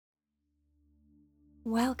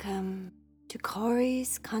Welcome to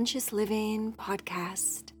Corey's Conscious Living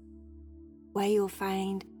podcast, where you'll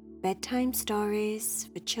find bedtime stories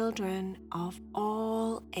for children of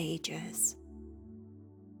all ages.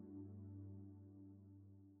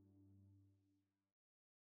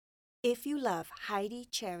 If you love Heidi,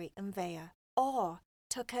 Cherry and Vea or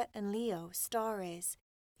Tucker and Leo stories,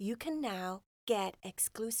 you can now get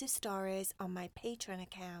exclusive stories on my Patreon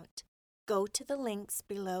account. Go to the links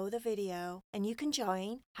below the video and you can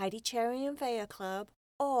join Heidi, Cherry and Vea Club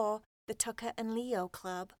or the Tucker and Leo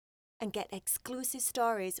Club and get exclusive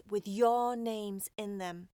stories with your names in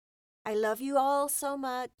them. I love you all so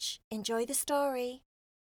much. Enjoy the story.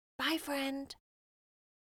 Bye, friend.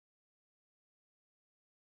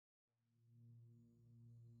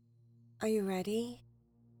 Are you ready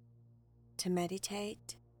to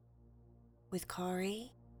meditate with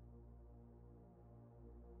Corey?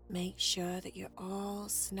 Make sure that you're all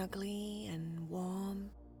snuggly and warm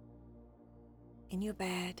in your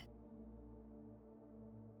bed.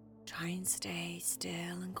 Try and stay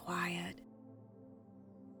still and quiet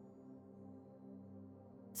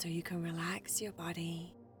so you can relax your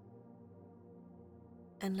body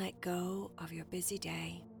and let go of your busy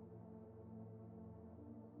day.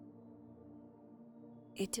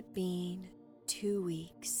 It had been 2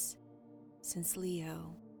 weeks since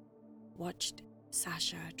Leo watched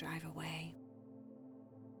Sasha drive away.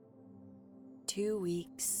 2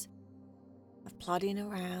 weeks of plodding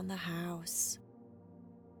around the house,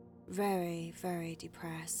 very, very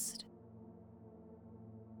depressed.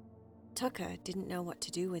 Tucker didn't know what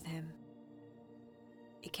to do with him.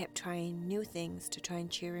 He kept trying new things to try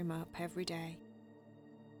and cheer him up every day.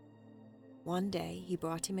 One day he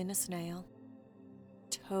brought him in a snail.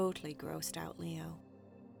 Totally grossed out Leo.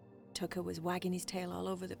 Tucker was wagging his tail all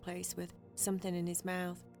over the place with something in his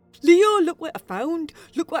mouth. "Leo, look what I found!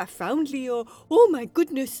 Look what I found, Leo! Oh my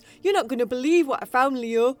goodness! You're not going to believe what I found,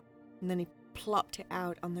 Leo!" And then he plopped it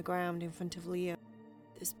out on the ground in front of Leo.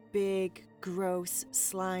 This big, gross,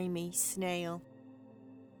 slimy snail.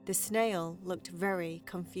 The snail looked very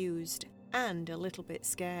confused and a little bit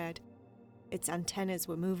scared. Its antennas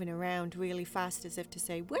were moving around really fast as if to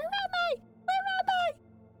say, "Where am I? Where am I?"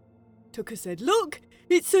 Tucker said, "Look,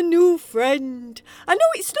 it's a new friend. I know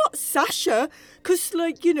it's not Sasha, because,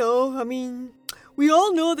 we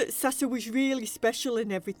all know that Sasha was really special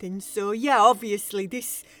and everything. So, yeah, obviously,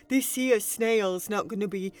 this here snail's not going to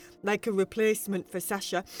be like a replacement for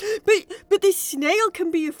Sasha. But this snail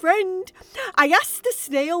can be a friend. I asked the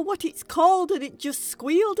snail what it's called and it just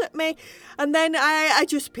squealed at me. And then I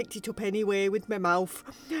just picked it up anyway with my mouth.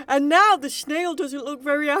 And now the snail doesn't look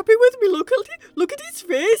very happy with me. Look at his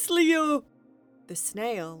face, Leo." The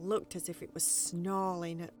snail looked as if it was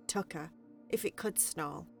snarling at Tucker, if it could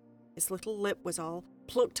snarl. Its little lip was all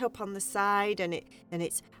plucked up on the side and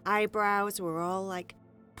its eyebrows were all like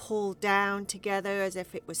pulled down together as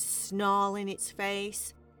if it was snarling its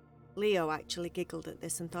face. Leo actually giggled at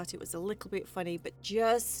this and thought it was a little bit funny, but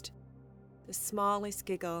just the smallest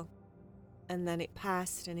giggle. And then it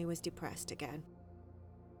passed and he was depressed again.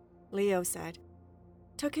 Leo said,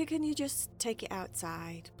 "Tucker, can you just take it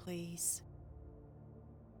outside, please?"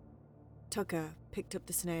 Tucker picked up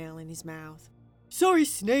the snail in his mouth. "Sorry,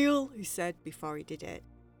 snail," he said before he did it,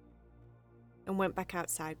 and went back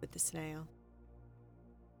outside with the snail.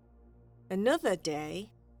 Another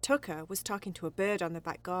day, Tucker was talking to a bird on the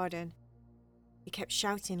back garden. He kept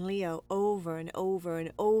shouting Leo over and over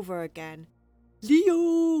and over again.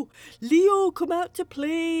 "Leo! Leo, come out to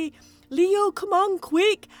play! Leo, come on,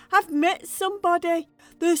 quick! I've met somebody!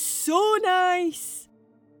 They're so nice!"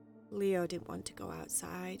 Leo didn't want to go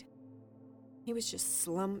outside. He was just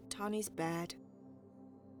slumped on his bed,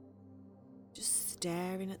 just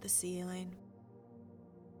staring at the ceiling,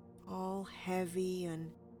 all heavy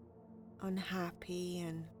and unhappy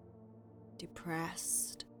and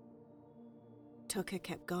depressed. Tucker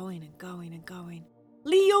kept going and going and going.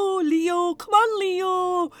 Leo, come on,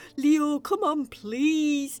 Leo! Leo, come on,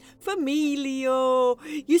 please! For me, Leo!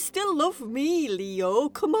 You still love me, Leo!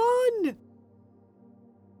 Come on!"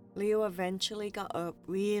 Leo eventually got up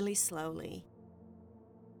really slowly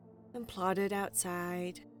and plodded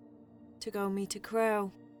outside to go meet a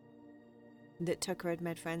crow that Tucker had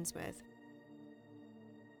made friends with.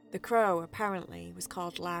 The crow apparently was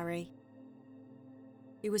called Larry.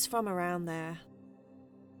 He was from around there.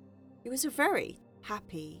 He was a very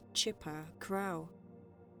happy, chipper crow.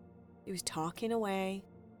 He was talking away.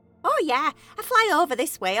 "Oh yeah, I fly over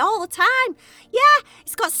this way all the time. Yeah,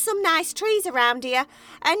 it's got some nice trees around here.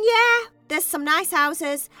 And yeah, there's some nice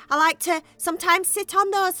houses. I like to sometimes sit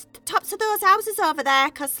on those tops of those houses over there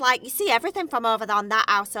because, like, you see everything from over there on that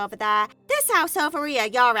house over there. This house over here,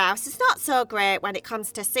 your house, is not so great when it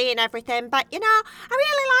comes to seeing everything, but, you know, I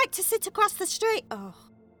really like to sit across the street. Oh,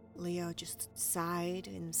 Leo just sighed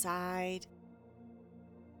and sighed.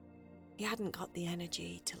 He hadn't got the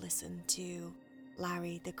energy to listen to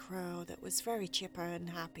Larry the crow that was very chipper and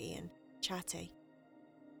happy and chatty.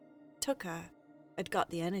 Tucker had got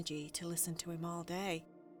the energy to listen to him all day.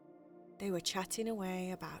 They were chatting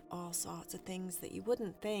away about all sorts of things that you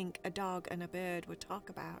wouldn't think a dog and a bird would talk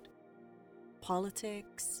about.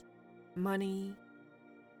 Politics, money,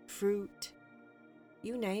 fruit,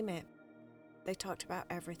 you name it. They talked about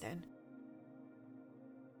everything.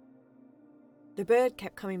 The bird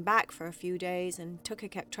kept coming back for a few days, and Tucker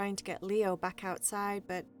kept trying to get Leo back outside,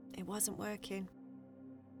 but it wasn't working.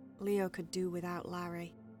 Leo could do without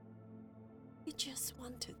Larry. He just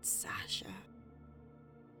wanted Sasha.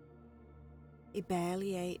 He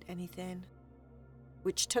barely ate anything,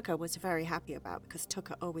 which Tucker was very happy about because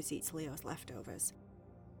Tucker always eats Leo's leftovers.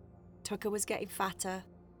 Tucker was getting fatter.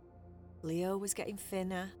 Leo was getting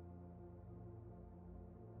thinner.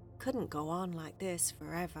 Couldn't go on like this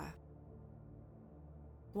forever.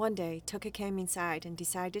 One day, Tucker came inside and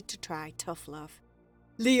decided to try tough love.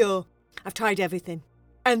 Leo, I've tried everything.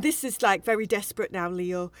 And this is like very desperate now,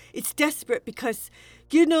 Leo. It's desperate because,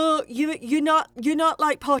 you know, you're not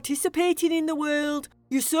like participating in the world.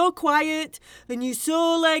 You're so quiet and you're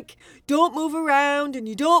so like don't move around and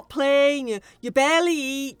you don't play and you barely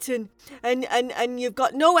eat and you've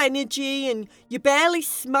got no energy and you barely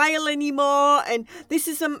smile anymore. And this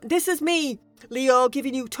is me, Leo,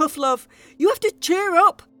 giving you tough love. You have to cheer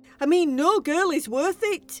up. I mean, no girl is worth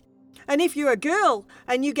it. And if you're a girl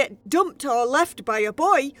and you get dumped or left by a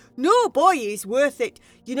boy, no boy is worth it.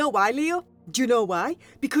 You know why, Leo? Do you know why?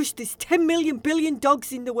 Because there's 10 million billion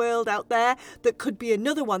dogs in the world out there that could be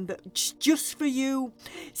another one that's just for you.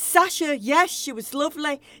 Sasha, yes, she was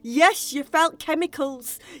lovely. Yes, you felt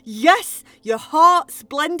chemicals. Yes, your hearts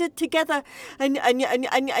blended together and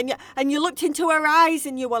you looked into her eyes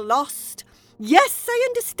and you were lost. Yes, I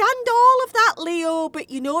understand all of that, Leo, but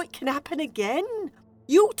you know it can happen again.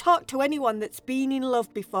 You talk to anyone that's been in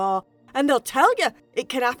love before, and they'll tell you it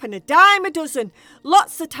can happen a dime a dozen.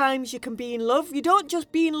 Lots of times you can be in love. You don't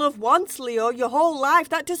just be in love once, Leo, your whole life.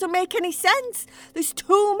 That doesn't make any sense. There's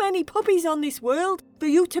too many puppies on this world for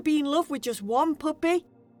you to be in love with just one puppy.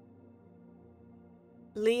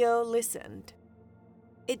 Leo listened.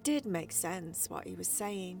 It did make sense what he was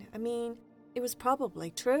saying. I mean, it was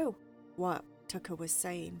probably true, what Tucker was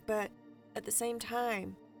saying, but at the same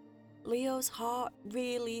time, Leo's heart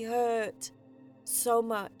really hurt so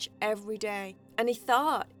much every day, and he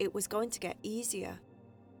thought it was going to get easier.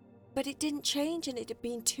 But it didn't change, and it had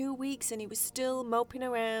been 2 weeks, and he was still moping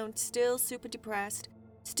around, still super depressed,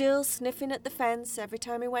 still sniffing at the fence every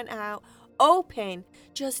time he went out, hoping,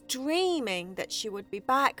 just dreaming that she would be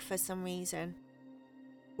back for some reason.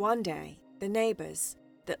 One day, the neighbours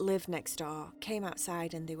that lived next door came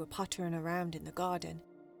outside and they were pottering around in the garden.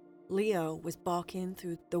 Leo was barking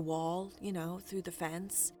through the wall, through the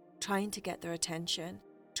fence, trying to get their attention,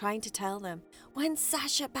 trying to tell them, when's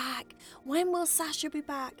Sasha back? When will Sasha be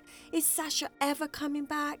back? Is Sasha ever coming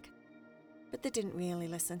back? But they didn't really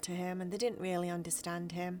listen to him and they didn't really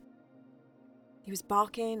understand him. He was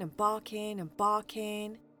barking and barking and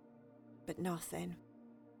barking, but nothing.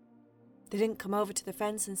 They didn't come over to the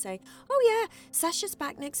fence and say, oh yeah, Sasha's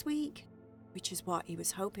back next week, which is what he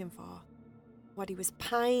was hoping for. What he was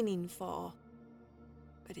pining for,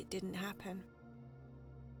 but it didn't happen.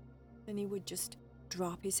 And he would just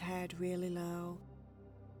drop his head really low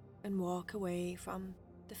and walk away from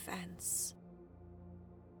the fence.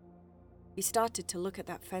 He started to look at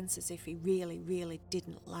that fence as if he really, really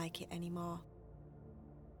didn't like it anymore.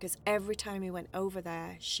 Because every time he went over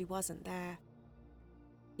there, she wasn't there.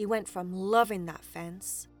 He went from loving that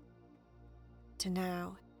fence to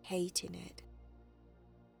now hating it.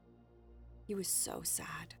 He was so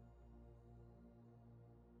sad.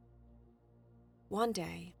 One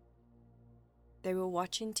day, they were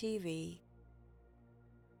watching TV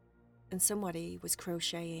and somebody was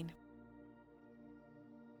crocheting.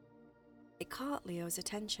 It caught Leo's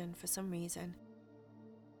attention for some reason.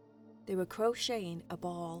 They were crocheting a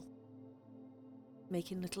ball,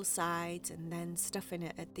 making little sides and then stuffing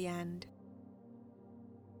it at the end.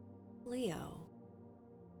 Leo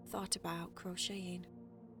thought about crocheting.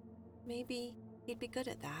 Maybe he'd be good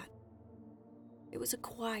at that. It was a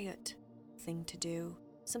quiet thing to do,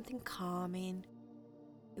 something calming.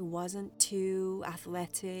 It wasn't too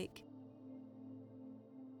athletic.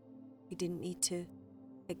 He didn't need to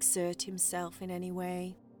exert himself in any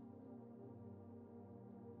way.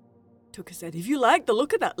 Tucker said, "If you like the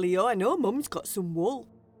look of that, Leo, I know Mum's got some wool.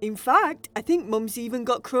 In fact, I think Mum's even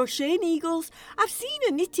got crochet needles. I've seen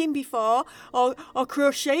her knitting before, or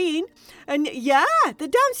crocheting. And yeah, they're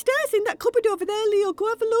downstairs in that cupboard over there, Leo. Go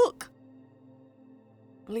have a look."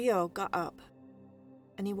 Leo got up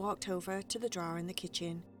and he walked over to the drawer in the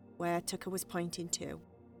kitchen where Tucker was pointing to.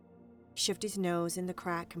 He shoved his nose in the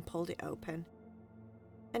crack and pulled it open.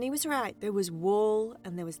 And he was right. There was wool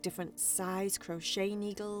and there was different size crochet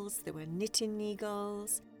needles. There were knitting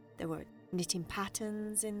needles. There were knitting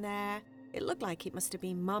patterns in there. It looked like it must have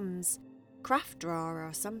been Mum's craft drawer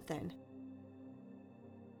or something.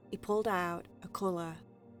 He pulled out a colour.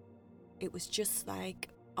 It was just like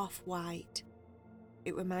off-white.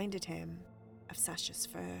 It reminded him of Sasha's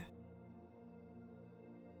fur.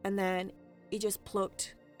 And then he just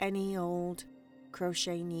plucked any old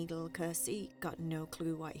crochet needle because he got no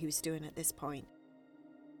clue what he was doing at this point.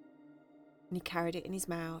 And he carried it in his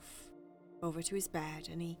mouth over to his bed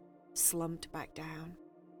and he slumped back down.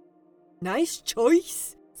 "Nice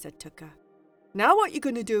choice," said Tucker. "Now what you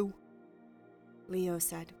gonna do?" Leo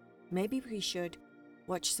said, "Maybe we should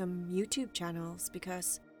watch some YouTube channels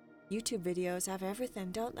because YouTube videos have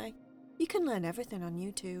everything, don't they? You can learn everything on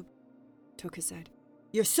YouTube." Tucker said,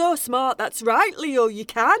 "You're so smart, that's right, Leo, you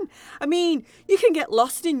can. I mean, you can get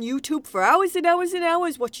lost in YouTube for hours and hours and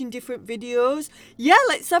hours watching different videos. Yeah,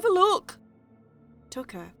 let's have a look."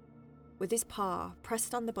 Tucker, with his paw,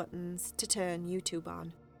 pressed on the buttons to turn YouTube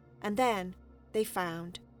on, and then they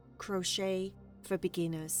found Crochet for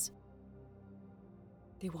Beginners.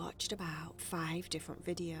 They watched about 5 different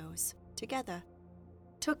videos together.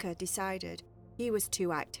 Tucker decided he was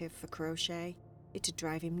too active for crochet. It'd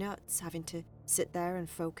drive him nuts, having to sit there and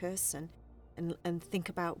focus and think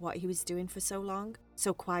about what he was doing for so long,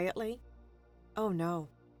 so quietly. Oh no,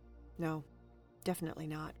 definitely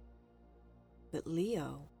not. But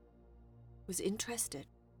Leo was interested.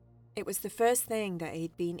 It was the first thing that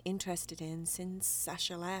he'd been interested in since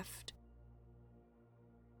Sasha left.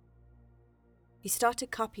 He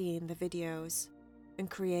started copying the videos and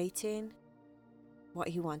creating what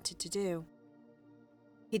he wanted to do.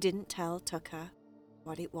 He didn't tell Tucker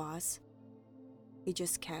what it was. He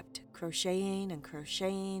just kept crocheting and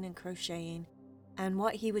crocheting and crocheting, and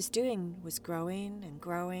what he was doing was growing and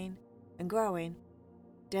growing and growing,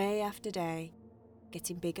 day after day,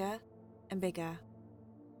 getting bigger and bigger.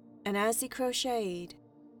 And as he crocheted,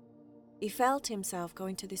 he felt himself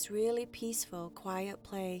going to this really peaceful, quiet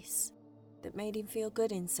place that made him feel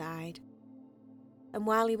good inside. And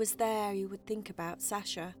while he was there, he would think about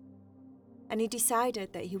Sasha. And he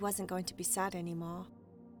decided that he wasn't going to be sad anymore,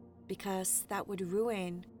 because that would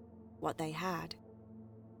ruin what they had.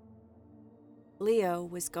 Leo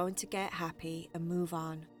was going to get happy and move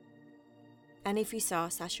on. And if he saw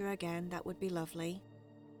Sasha again, that would be lovely.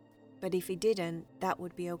 But if he didn't, that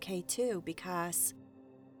would be okay too, because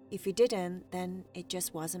if he didn't, then it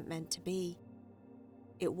just wasn't meant to be.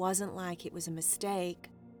 It wasn't like it was a mistake,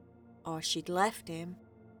 or she'd left him,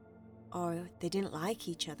 or they didn't like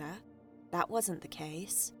each other. That wasn't the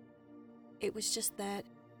case. It was just that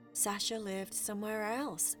Sasha lived somewhere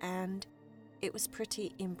else, and it was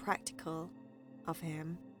pretty impractical of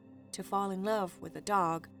him to fall in love with a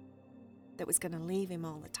dog that was going to leave him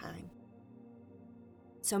all the time.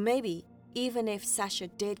 So maybe, even if Sasha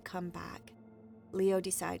did come back, Leo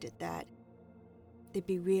decided that they'd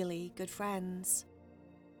be really good friends.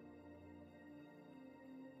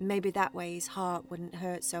 Maybe that way his heart wouldn't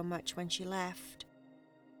hurt so much when she left.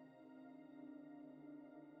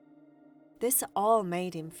 This all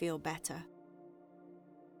made him feel better.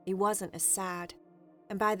 He wasn't as sad,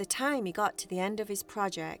 and by the time he got to the end of his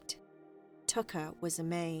project, Tucker was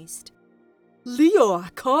amazed. "Leo, I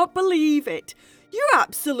can't believe it. You're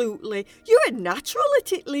a natural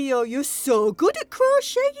at it, Leo. You're so good at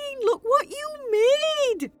crocheting. Look what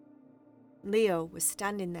you made." Leo was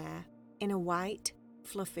standing there in a white,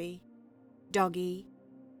 fluffy, doggy,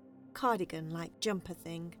 cardigan-like jumper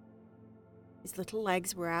thing. His little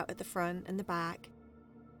legs were out at the front and the back,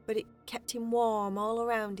 but it kept him warm all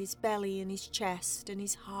around his belly and his chest and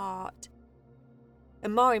his heart.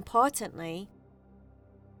 And more importantly,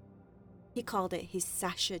 he called it his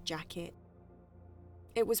Sasha jacket.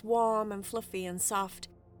 It was warm and fluffy and soft,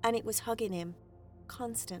 and it was hugging him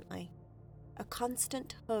constantly. A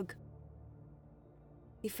constant hug.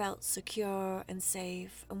 He felt secure and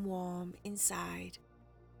safe and warm inside.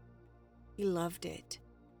 He loved it.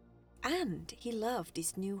 And he loved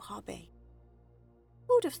his new hobby.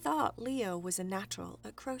 Who'd have thought Leo was a natural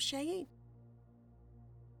at crocheting?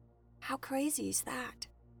 How crazy is that?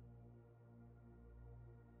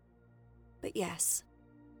 But yes,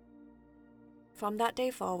 from that day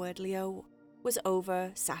forward, Leo was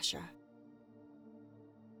over Sasha.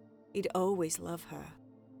 He'd always love her.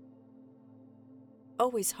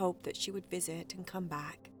 Always hoped that she would visit and come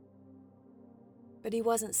back. But he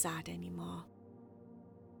wasn't sad anymore.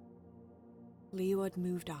 Leo had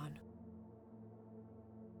moved on.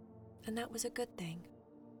 And that was a good thing.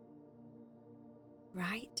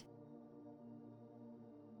 Right?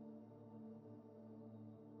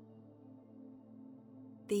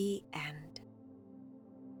 The end.